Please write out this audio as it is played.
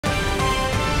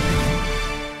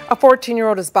A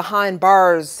 14-year-old is behind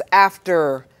bars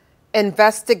after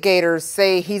investigators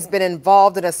say he's been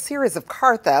involved in a series of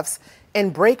car thefts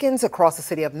and break-ins across the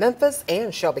city of Memphis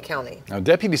and Shelby County. Now,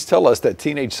 deputies tell us that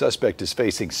teenage suspect is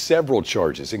facing several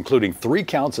charges, including 3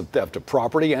 counts of theft of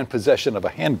property and possession of a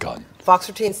handgun. FOX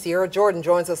 13 Sierra Jordan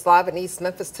joins us live in East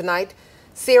Memphis tonight.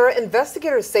 Sierra,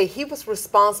 investigators say he was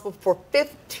responsible for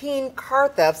 15 car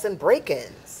thefts and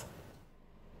break-ins.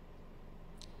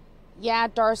 Yeah,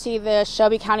 Darcy, the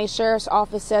Shelby County Sheriff's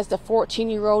Office says the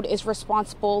 14-year-old is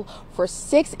responsible for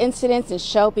 6 incidents in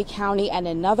Shelby County and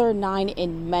another 9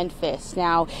 in Memphis.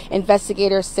 Now,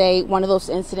 investigators say one of those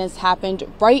incidents happened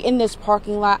right in this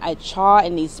parking lot at Chaw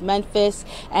in East Memphis,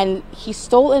 and he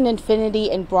stole an Infiniti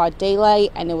in broad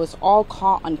daylight, and it was all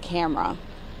caught on camera.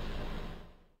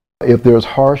 If there's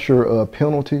harsher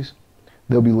penalties,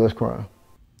 there'll be less crime.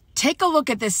 Take a look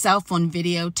at this cell phone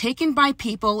video taken by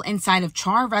people inside of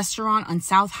Char Restaurant on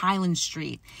South Highland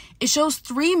Street. It shows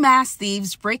 3 masked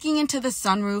thieves breaking into the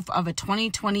sunroof of a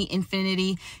 2020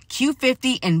 Infiniti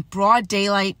Q50 in broad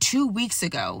daylight 2 weeks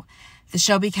ago. The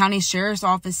Shelby County Sheriff's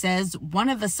Office says one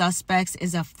of the suspects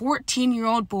is a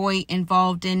 14-year-old boy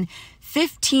involved in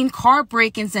 15 car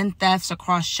break-ins and thefts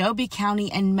across Shelby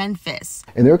County and Memphis.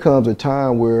 And there comes a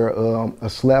time where a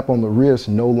slap on the wrist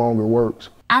no longer works.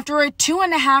 After a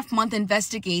 2.5-month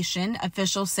investigation,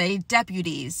 officials say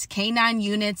deputies, K-9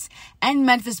 units, and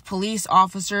Memphis police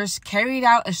officers carried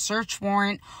out a search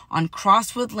warrant on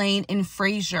Crosswood Lane in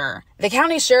Frazier. The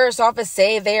county sheriff's office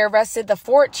say they arrested the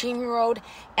 14-year-old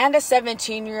and a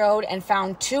 17-year-old and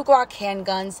found 2 Glock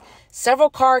handguns, several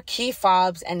car key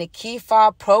fobs, and a key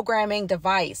fob programming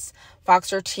device. FOX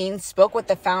 13 spoke with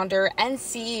the founder and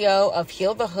CEO of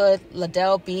Heal the Hood,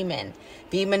 Liddell Beeman.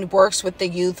 Beeman works with the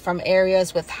youth from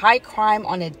areas with high crime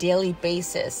on a daily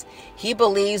basis. He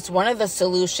believes one of the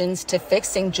solutions to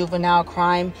fixing juvenile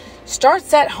crime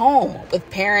starts at home, with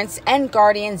parents and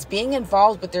guardians being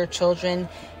involved with their children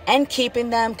and keeping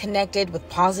them connected with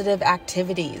positive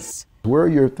activities. Where are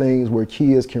your things where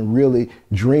kids can really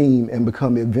dream and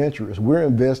become adventurous? We're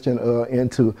investing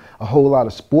into a whole lot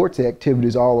of sports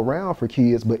activities all around for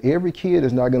kids, but every kid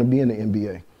is not going to be in the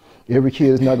NBA. Every kid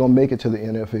is not going to make it to the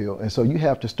NFL. And so you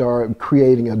have to start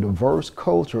creating a diverse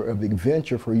culture of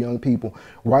adventure for young people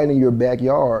right in your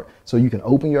backyard, so you can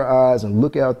open your eyes and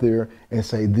look out there and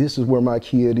say, this is where my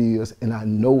kid is, and I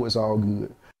know it's all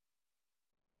good.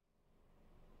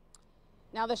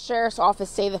 Now, the sheriff's office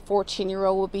say the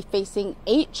 14-year-old will be facing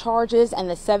 8 charges and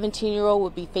the 17-year-old will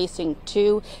be facing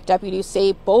 2. Deputies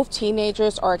say both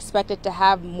teenagers are expected to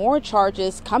have more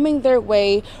charges coming their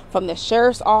way from the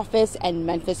sheriff's office and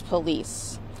Memphis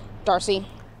police. Darcy.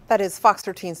 That is FOX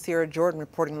 13 Sierra Jordan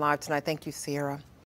reporting live tonight. Thank you, Sierra.